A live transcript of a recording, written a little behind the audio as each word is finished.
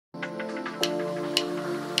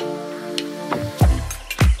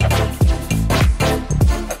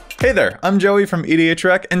Hey there, I'm Joey from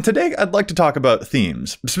EDHREC, and today I'd like to talk about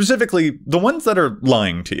themes, specifically the ones that are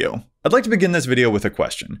lying to you. I'd like to begin this video with a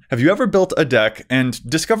question. Have you ever built a deck and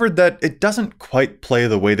discovered that it doesn't quite play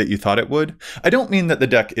the way that you thought it would? I don't mean that the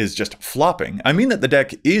deck is just flopping. I mean that the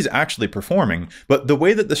deck is actually performing, but the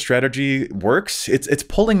way that the strategy works, it's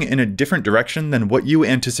pulling in a different direction than what you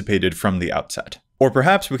anticipated from the outset. Or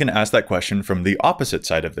perhaps we can ask that question from the opposite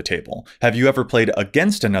side of the table. Have you ever played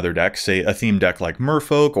against another deck, say a theme deck like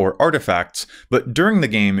Merfolk or Artifacts, but during the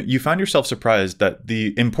game you found yourself surprised that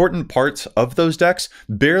the important parts of those decks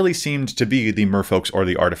barely seemed to be the Merfolks or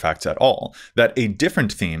the Artifacts at all, that a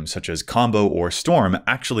different theme such as Combo or Storm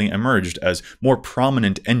actually emerged as more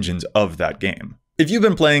prominent engines of that game? If you've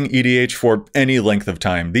been playing EDH for any length of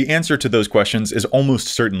time, the answer to those questions is almost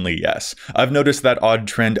certainly yes. I've noticed that odd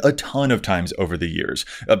trend a ton of times over the years,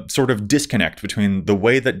 a sort of disconnect between the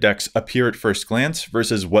way that decks appear at first glance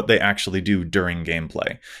versus what they actually do during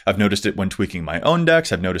gameplay. I've noticed it when tweaking my own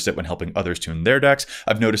decks, I've noticed it when helping others tune their decks,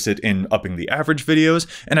 I've noticed it in upping the average videos,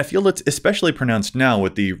 and I feel it's especially pronounced now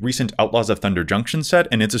with the recent Outlaws of Thunder Junction set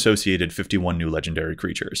and its associated 51 new legendary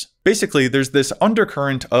creatures. Basically, there's this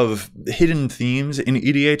undercurrent of hidden themes in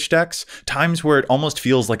EDH decks, times where it almost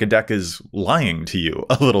feels like a deck is lying to you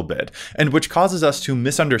a little bit, and which causes us to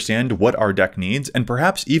misunderstand what our deck needs and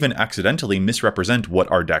perhaps even accidentally misrepresent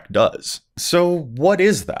what our deck does. So what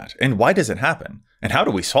is that, and why does it happen? And how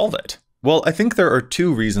do we solve it? Well, I think there are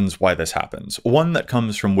two reasons why this happens. One that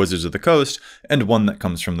comes from Wizards of the Coast, and one that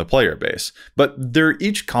comes from the player base. But they're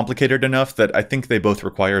each complicated enough that I think they both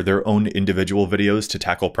require their own individual videos to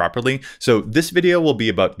tackle properly, so this video will be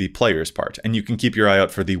about the players part, and you can keep your eye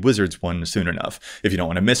out for the Wizards one soon enough. If you don't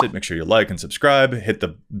want to miss it, make sure you like and subscribe, hit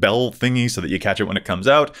the bell thingy so that you catch it when it comes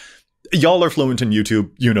out. Y'all are fluent in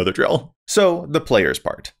YouTube, you know the drill. So, the players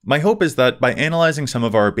part. My hope is that by analyzing some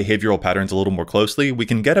of our behavioral patterns a little more closely, we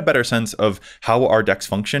can get a better sense of how our decks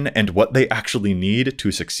function and what they actually need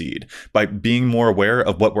to succeed. By being more aware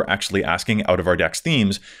of what we're actually asking out of our deck's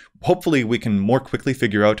themes, hopefully we can more quickly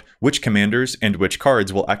figure out which commanders and which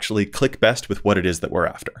cards will actually click best with what it is that we're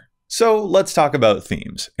after. So let's talk about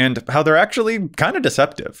themes, and how they're actually kind of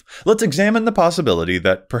deceptive. Let's examine the possibility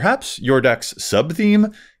that perhaps your deck's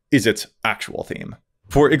sub-theme is its actual theme.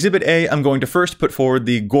 For Exhibit A, I'm going to first put forward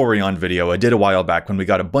the Gorion video I did a while back when we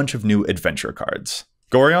got a bunch of new adventure cards.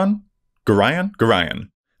 Gorion? Gorion? Gorion.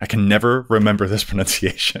 I can never remember this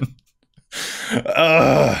pronunciation.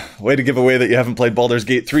 Way to give away that you haven't played Baldur's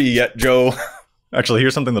Gate 3 yet, Joe. Actually,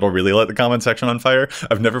 here's something that'll really light the comment section on fire.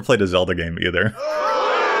 I've never played a Zelda game either.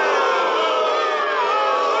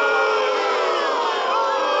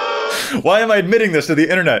 Why am I admitting this to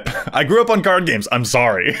the internet? I grew up on card games, I'm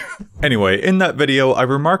sorry. Anyway, in that video, I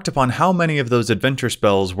remarked upon how many of those adventure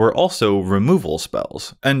spells were also removal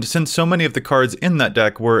spells. And since so many of the cards in that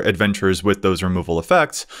deck were adventures with those removal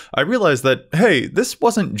effects, I realized that, hey, this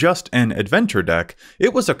wasn't just an adventure deck,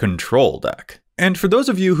 it was a control deck. And for those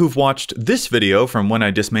of you who've watched this video from when I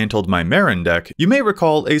dismantled my Marin deck, you may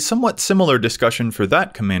recall a somewhat similar discussion for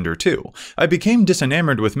that commander too. I became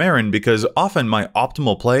disenamored with Marin because often my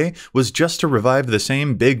optimal play was just to revive the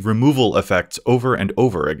same big removal effects over and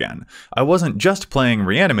over again. I wasn't just playing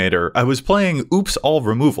Reanimator, I was playing Oops All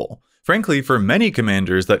Removal. Frankly, for many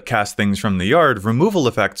commanders that cast things from the yard, removal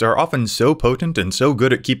effects are often so potent and so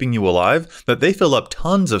good at keeping you alive that they fill up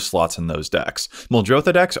tons of slots in those decks.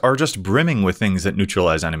 Muldrotha decks are just brimming with things that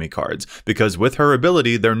neutralize enemy cards, because with her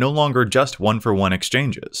ability, they're no longer just one-for-one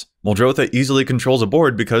exchanges. Muldrotha easily controls a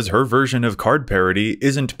board because her version of card parity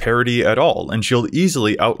isn't parity at all, and she'll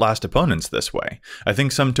easily outlast opponents this way. I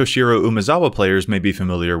think some Toshiro Umezawa players may be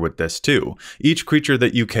familiar with this too. Each creature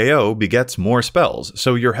that you KO begets more spells,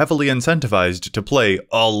 so you're heavily incentivized to play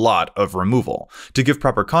a lot of removal. To give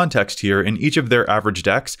proper context here, in each of their average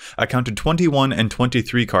decks, I counted 21 and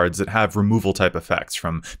 23 cards that have removal type effects,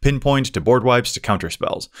 from pinpoint to board wipes to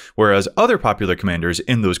counterspells, whereas other popular commanders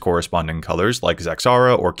in those corresponding colors, like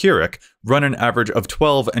Zaxara or Keurig, run an average of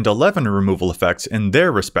 12 and 11 removal effects in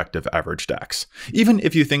their respective average decks. Even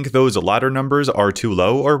if you think those latter numbers are too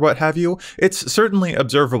low or what have you, it's certainly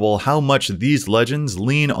observable how much these legends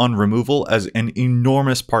lean on removal as an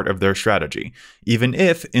enormous part of their strategy, even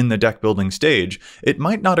if, in the deck building stage, it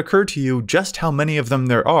might not occur to you just how many of them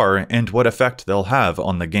there are and what effect they'll have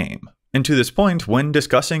on the game. And to this point, when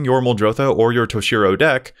discussing your Muldrotha or your Toshiro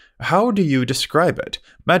deck, how do you describe it?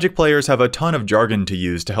 Magic players have a ton of jargon to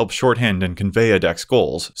use to help shorthand and convey a deck's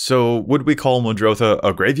goals, so would we call Muldrotha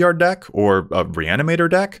a graveyard deck, or a reanimator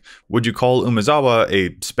deck? Would you call Umezawa a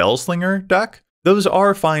spellslinger deck? Those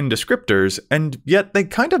are fine descriptors, and yet they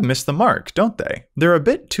kind of miss the mark, don't they? They're a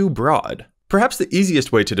bit too broad. Perhaps the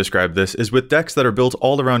easiest way to describe this is with decks that are built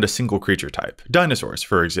all around a single creature type. Dinosaurs,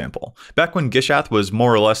 for example. Back when Gishath was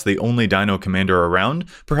more or less the only dino commander around,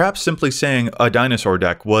 perhaps simply saying a dinosaur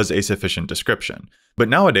deck was a sufficient description. But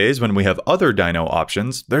nowadays, when we have other dino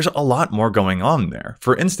options, there's a lot more going on there.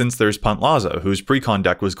 For instance, there's Pantlaza, whose precon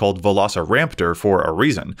deck was called Velociraptor for a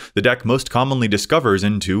reason. The deck most commonly discovers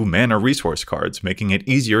into mana resource cards, making it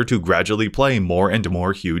easier to gradually play more and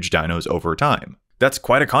more huge dinos over time. That's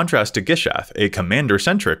quite a contrast to Gishath, a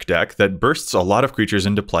commander-centric deck that bursts a lot of creatures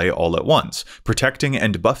into play all at once. Protecting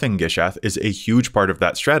and buffing Gishath is a huge part of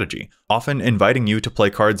that strategy, often inviting you to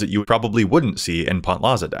play cards that you probably wouldn't see in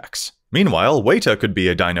Pantlaza decks. Meanwhile, Weta could be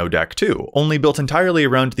a dino deck too, only built entirely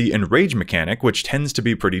around the Enrage mechanic, which tends to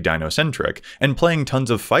be pretty dino-centric, and playing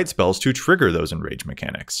tons of fight spells to trigger those Enrage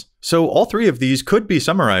mechanics. So all three of these could be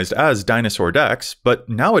summarized as dinosaur decks, but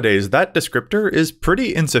nowadays that descriptor is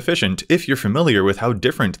pretty insufficient if you're familiar with how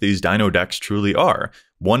different these dino decks truly are.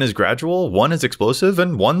 One is gradual, one is explosive,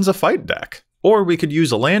 and one's a fight deck. Or we could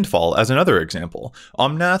use a landfall as another example.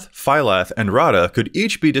 Omnath, Phylath, and Radha could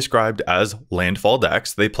each be described as landfall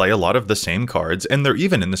decks. They play a lot of the same cards, and they're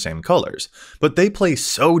even in the same colors. But they play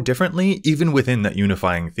so differently even within that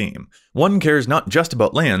unifying theme. One cares not just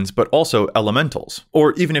about lands, but also elementals.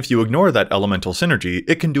 Or even if you ignore that elemental synergy,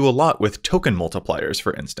 it can do a lot with token multipliers,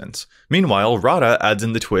 for instance. Meanwhile, Radha adds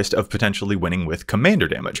in the twist of potentially winning with commander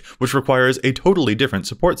damage, which requires a totally different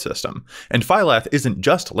support system. And Phylath isn't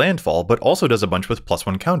just landfall, but also does a bunch with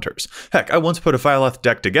 +1 counters. Heck, I once put a Phylath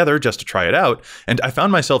deck together just to try it out, and I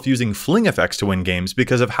found myself using fling effects to win games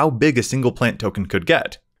because of how big a single plant token could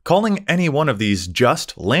get. Calling any one of these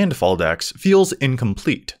just landfall decks feels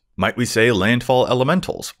incomplete. Might we say landfall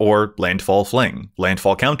elementals, or landfall fling,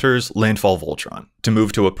 landfall counters, landfall Voltron? To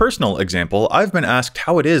move to a personal example, I've been asked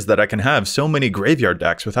how it is that I can have so many graveyard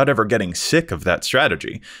decks without ever getting sick of that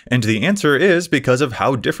strategy, and the answer is because of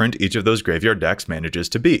how different each of those graveyard decks manages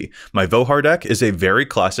to be. My Vohar deck is a very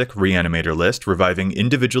classic Reanimator list, reviving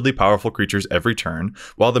individually powerful creatures every turn,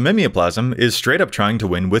 while the Mimeoplasm is straight up trying to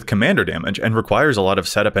win with commander damage and requires a lot of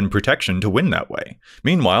setup and protection to win that way.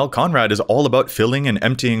 Meanwhile, Conrad is all about filling and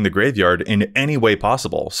emptying the graveyard in any way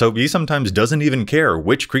possible, so he sometimes doesn't even care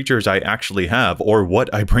which creatures I actually have or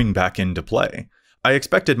what I bring back into play. I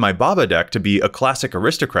expected my Baba deck to be a classic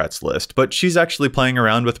aristocrats list, but she's actually playing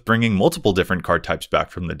around with bringing multiple different card types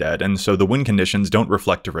back from the dead, and so the win conditions don't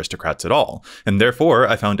reflect aristocrats at all. And therefore,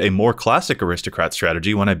 I found a more classic aristocrat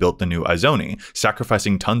strategy when I built the new Izoni,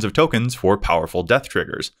 sacrificing tons of tokens for powerful death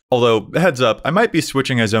triggers. Although, heads up, I might be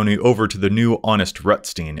switching Izoni over to the new Honest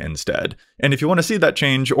Rutstein instead. And if you want to see that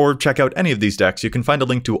change, or check out any of these decks, you can find a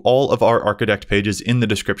link to all of our Archidect pages in the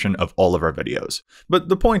description of all of our videos. But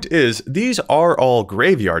the point is, these are all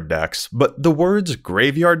graveyard decks, but the words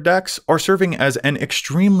graveyard decks are serving as an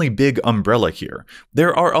extremely big umbrella here.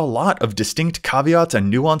 There are a lot of distinct caveats and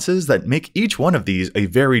nuances that make each one of these a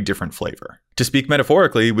very different flavor. To speak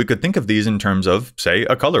metaphorically, we could think of these in terms of, say,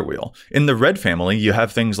 a color wheel. In the red family, you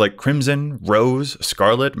have things like crimson, rose,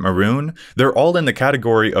 scarlet, maroon. They're all in the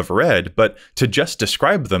category of red, but to just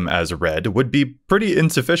describe them as red would be pretty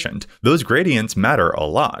insufficient. Those gradients matter a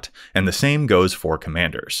lot, and the same goes for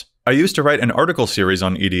commanders. I used to write an article series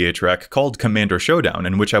on EDHREC called Commander Showdown,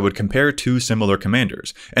 in which I would compare two similar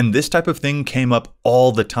commanders, and this type of thing came up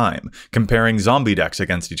all the time, comparing zombie decks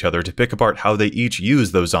against each other to pick apart how they each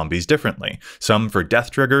use those zombies differently, some for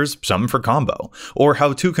death triggers, some for combo, or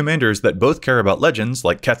how two commanders that both care about legends,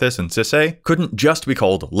 like Kethis and Sisay, couldn't just be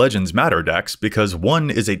called Legends Matter decks because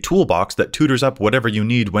one is a toolbox that tutors up whatever you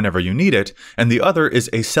need whenever you need it, and the other is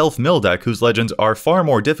a self-mill deck whose legends are far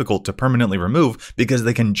more difficult to permanently remove because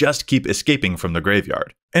they can just keep escaping from the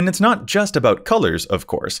graveyard. And it's not just about colors, of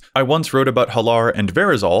course. I once wrote about Halar and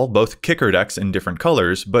Verizal, both kicker decks in different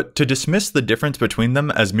colors, but to dismiss the difference between them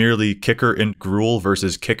as merely kicker in Gruul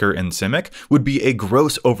versus kicker in Simic would be a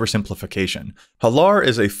gross oversimplification. Halar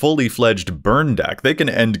is a fully fledged burn deck. They can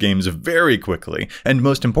end games very quickly, and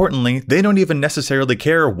most importantly, they don't even necessarily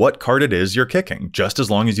care what card it is you're kicking, just as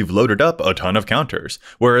long as you've loaded up a ton of counters.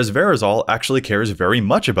 Whereas Verizal actually cares very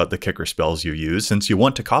much about the kicker spells you use, since you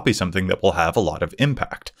want to copy something that will have a lot of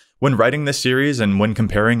impact. When writing this series and when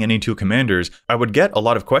comparing any two commanders, I would get a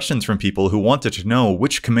lot of questions from people who wanted to know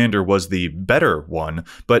which commander was the better one,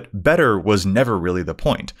 but better was never really the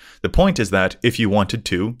point. The point is that if you wanted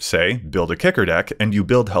to, say, build a kicker deck, and you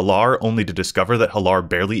build Halar only to discover that Halar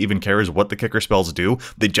barely even cares what the kicker spells do,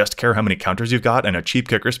 they just care how many counters you've got, and a cheap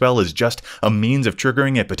kicker spell is just a means of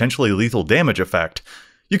triggering a potentially lethal damage effect,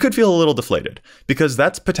 you could feel a little deflated, because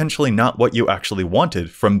that's potentially not what you actually wanted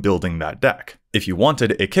from building that deck. If you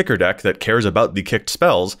wanted a kicker deck that cares about the kicked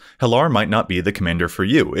spells, Hellar might not be the commander for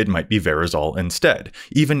you, it might be Verizal instead,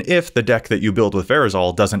 even if the deck that you build with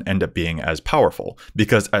Verizal doesn't end up being as powerful,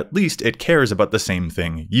 because at least it cares about the same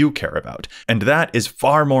thing you care about, and that is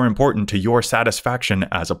far more important to your satisfaction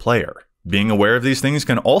as a player. Being aware of these things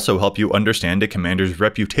can also help you understand a commander's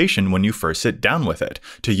reputation when you first sit down with it.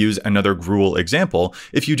 To use another Gruul example,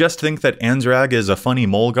 if you just think that Anzrag is a funny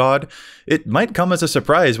mole god, it might come as a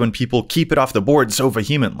surprise when people keep it off the board so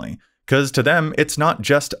vehemently. Because to them, it's not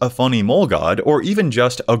just a funny mole god, or even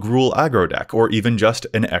just a Gruul aggro deck, or even just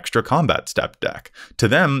an extra combat step deck. To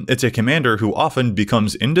them, it's a commander who often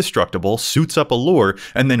becomes indestructible, suits up a lure,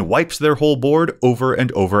 and then wipes their whole board over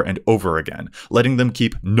and over and over again, letting them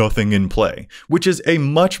keep nothing in play, which is a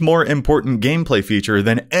much more important gameplay feature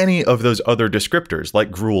than any of those other descriptors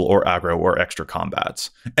like Gruul or aggro or extra combats.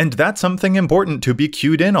 And that's something important to be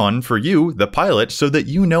cued in on for you, the pilot, so that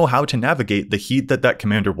you know how to navigate the heat that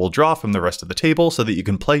commander will draw from the rest of the table so that you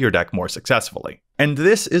can play your deck more successfully. And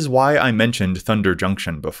this is why I mentioned Thunder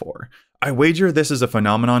Junction before. I wager this is a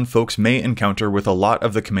phenomenon folks may encounter with a lot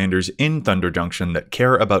of the commanders in Thunder Junction that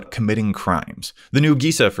care about committing crimes. The new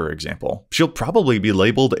Gisa, for example. She'll probably be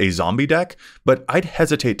labeled a zombie deck, but I'd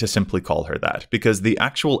hesitate to simply call her that, because the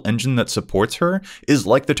actual engine that supports her is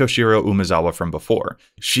like the Toshiro Umezawa from before.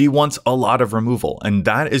 She wants a lot of removal, and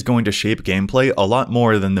that is going to shape gameplay a lot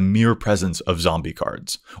more than the mere presence of zombie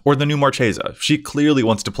cards. Or the new Marchesa. She clearly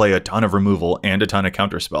wants to play a ton of removal and a ton of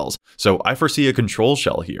counterspells, so I foresee a control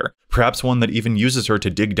shell here. Perhaps one that even uses her to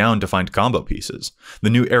dig down to find combo pieces. The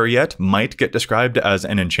new Ariete might get described as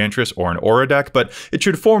an Enchantress or an Aura deck, but it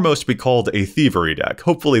should foremost be called a Thievery deck.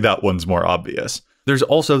 Hopefully that one's more obvious. There's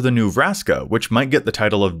also the new Vraska, which might get the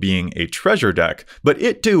title of being a treasure deck, but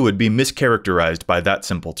it too would be mischaracterized by that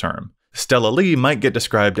simple term. Stella Lee might get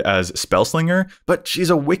described as Spellslinger, but she's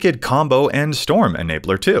a wicked combo and storm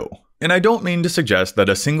enabler too. And I don't mean to suggest that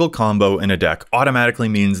a single combo in a deck automatically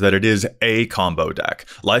means that it is a combo deck.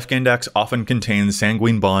 Life gain decks often contain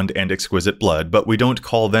Sanguine Bond and Exquisite Blood, but we don't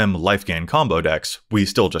call them life gain combo decks, we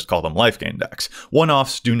still just call them life gain decks.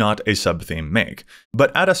 One-offs do not a sub-theme make.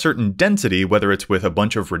 But at a certain density, whether it's with a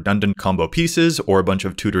bunch of redundant combo pieces or a bunch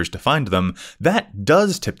of tutors to find them, that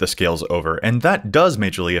does tip the scales over, and that does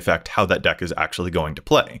majorly affect how that deck is actually going to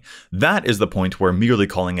play. That is the point where merely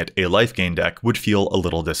calling it a life gain deck would feel a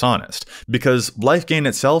little dishonest, because life gain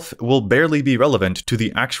itself will barely be relevant to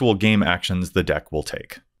the actual game actions the deck will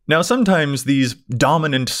take. Now, sometimes these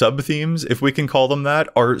dominant sub-themes, if we can call them that,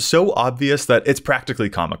 are so obvious that it's practically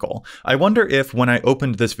comical. I wonder if, when I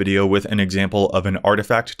opened this video with an example of an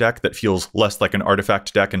artifact deck that feels less like an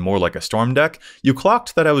artifact deck and more like a storm deck, you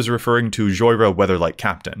clocked that I was referring to Joyra Weatherlight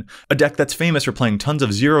Captain, a deck that's famous for playing tons of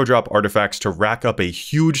 0-drop artifacts to rack up a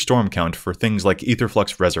huge storm count for things like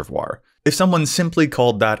Aetherflux Reservoir. If someone simply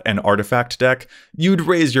called that an artifact deck, you'd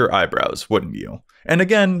raise your eyebrows, wouldn't you? And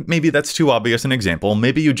again, maybe that's too obvious an example.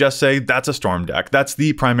 Maybe you just say, that's a storm deck, that's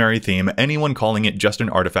the primary theme, anyone calling it just an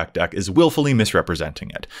artifact deck is willfully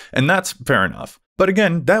misrepresenting it. And that's fair enough. But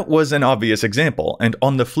again, that was an obvious example, and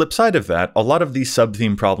on the flip side of that, a lot of these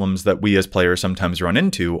sub-theme problems that we as players sometimes run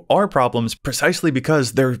into are problems precisely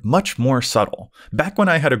because they're much more subtle. Back when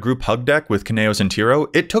I had a group hug deck with Kineos and Tiro,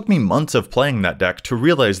 it took me months of playing that deck to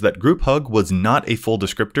realize that group hug was not a full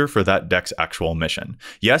descriptor for that deck's actual mission.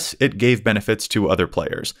 Yes, it gave benefits to other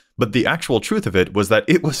players, but the actual truth of it was that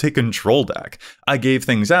it was a control deck. I gave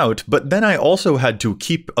things out, but then I also had to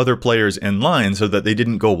keep other players in line so that they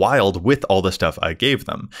didn't go wild with all the stuff I gave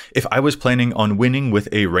them. If I was planning on winning with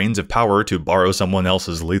a Reigns of Power to borrow someone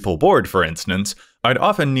else's lethal board, for instance, I'd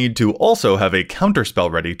often need to also have a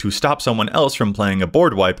counterspell ready to stop someone else from playing a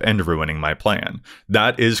board wipe and ruining my plan.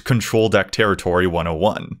 That is control deck territory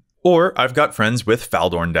 101. Or I've got friends with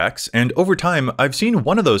Faldorn decks, and over time, I've seen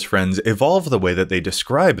one of those friends evolve the way that they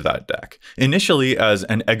describe that deck. Initially as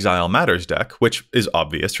an Exile Matters deck, which is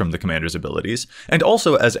obvious from the commander's abilities, and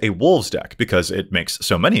also as a Wolves deck, because it makes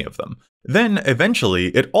so many of them. Then, eventually,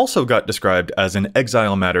 it also got described as an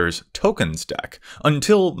Exile Matters Tokens deck,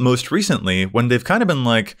 until most recently, when they've kind of been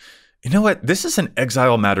like, you know what, this is an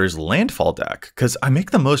Exile Matters Landfall deck, because I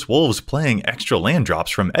make the most wolves playing extra land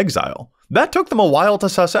drops from Exile. That took them a while to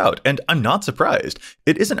suss out, and I'm not surprised.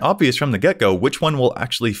 It isn't obvious from the get-go which one will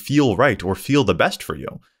actually feel right or feel the best for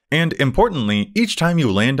you. And importantly, each time you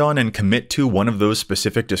land on and commit to one of those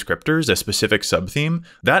specific descriptors, a specific sub-theme,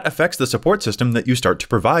 that affects the support system that you start to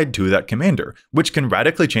provide to that commander, which can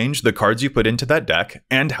radically change the cards you put into that deck,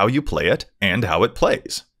 and how you play it, and how it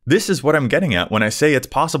plays. This is what I'm getting at when I say it's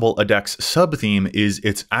possible a deck's sub-theme is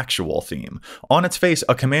its actual theme. On its face,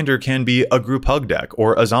 a commander can be a group hug deck,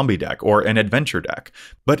 or a zombie deck, or an adventure deck.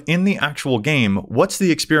 But in the actual game, what's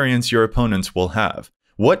the experience your opponents will have?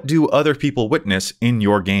 What do other people witness in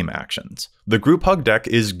your game actions? The group hug deck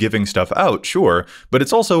is giving stuff out, sure, but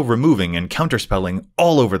it's also removing and counterspelling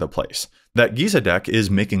all over the place. That Giza deck is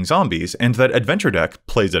making zombies, and that adventure deck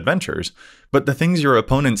plays adventures, but the things your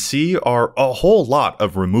opponents see are a whole lot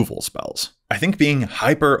of removal spells. I think being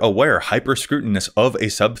hyper-aware, hyper-scrutinous of a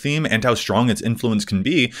sub-theme and how strong its influence can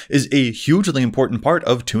be is a hugely important part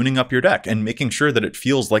of tuning up your deck and making sure that it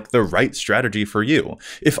feels like the right strategy for you.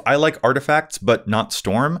 If I like artifacts but not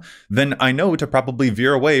Storm, then I know to probably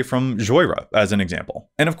veer away from Joyra, as an example.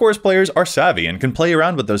 And of course, players are savvy and can play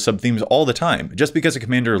around with those sub-themes all the time. Just because a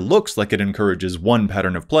commander looks like it encourages one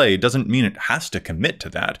pattern of play doesn't mean it has to commit to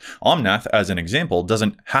that. Omnath, as an example,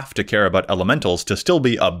 doesn't have to care about elementals to still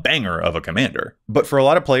be a banger of a commander. But for a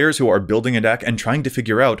lot of players who are building a deck and trying to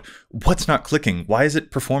figure out what's not clicking, why is it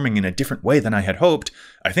performing in a different way than I had hoped,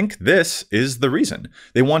 I think this is the reason.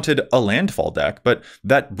 They wanted a landfall deck, but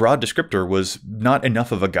that broad descriptor was not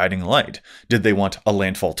enough of a guiding light. Did they want a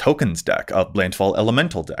landfall tokens deck, a landfall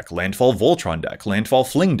elemental deck, landfall Voltron deck, landfall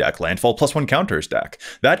fling deck, landfall +1 counters deck?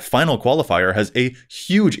 That final qualifier has a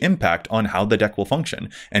huge impact on how the deck will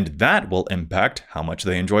function, and that will impact how much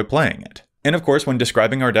they enjoy playing it. And of course, when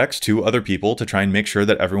describing our decks to other people to try and make sure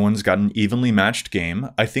that everyone's got an evenly matched game,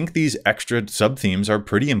 I think these extra sub-themes are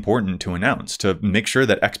pretty important to announce to make sure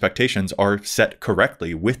that expectations are set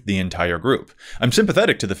correctly with the entire group. I'm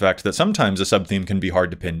sympathetic to the fact that sometimes a sub-theme can be hard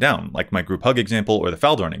to pin down, like my group hug example or the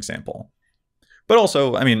Faldorn example. But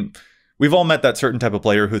also, I mean, we've all met that certain type of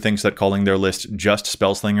player who thinks that calling their list just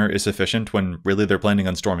Spellslinger is sufficient when really they're planning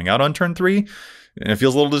on storming out on turn 3, and it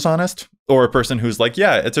feels a little dishonest. Or a person who's like,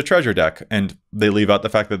 yeah, it's a treasure deck, and they leave out the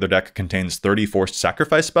fact that their deck contains 30 forced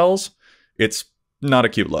sacrifice spells. It's not a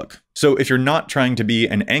cute look. So if you're not trying to be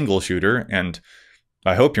an angle shooter, and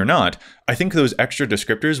I hope you're not, I think those extra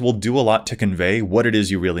descriptors will do a lot to convey what it is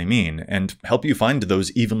you really mean and help you find those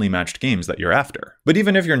evenly matched games that you're after. But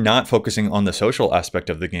even if you're not focusing on the social aspect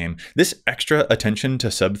of the game, this extra attention to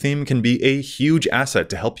sub-theme can be a huge asset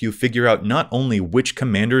to help you figure out not only which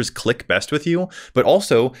commanders click best with you, but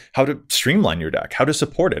also how to streamline your deck, how to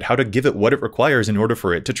support it, how to give it what it requires in order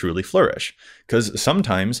for it to truly flourish. Because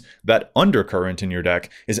sometimes that undercurrent in your deck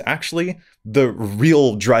is actually the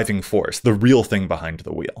real driving force, the real thing behind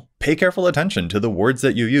the wheel. Pay careful attention to the words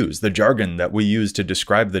that you use, the jargon that we use to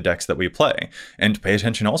describe the decks that we play, and pay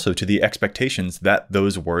attention also to the expectations that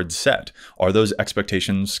those words set. Are those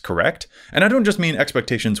expectations correct? And I don't just mean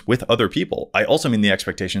expectations with other people. I also mean the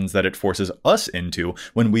expectations that it forces us into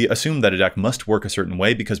when we assume that a deck must work a certain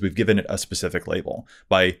way because we've given it a specific label.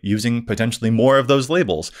 By using potentially more of those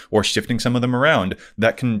labels or shifting some of them around,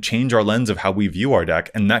 that can change our lens of how we view our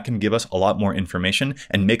deck, and that can give us a lot more information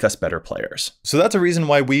and make us better players. So that's a reason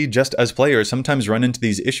why we, just as players, sometimes run into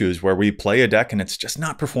these issues where we play a deck and it's just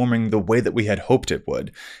not performing the way that we had hoped it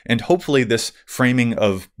would. And hopefully this framing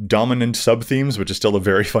of dominant sub-themes, which is still a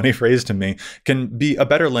very funny phrase to me, can be a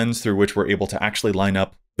better lens through which we're able to actually line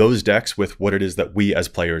up those decks with what it is that we as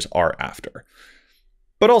players are after.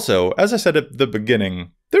 But also, as I said at the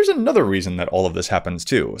beginning, there's another reason that all of this happens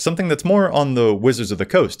too, something that's more on the Wizards of the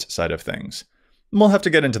Coast side of things. We'll have to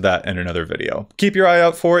get into that in another video. Keep your eye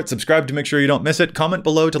out for it, subscribe to make sure you don't miss it, comment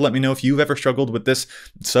below to let me know if you've ever struggled with this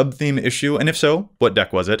sub-theme issue, and if so, what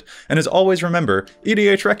deck was it? And as always, remember,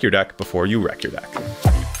 EDH wreck your deck before you wreck your deck.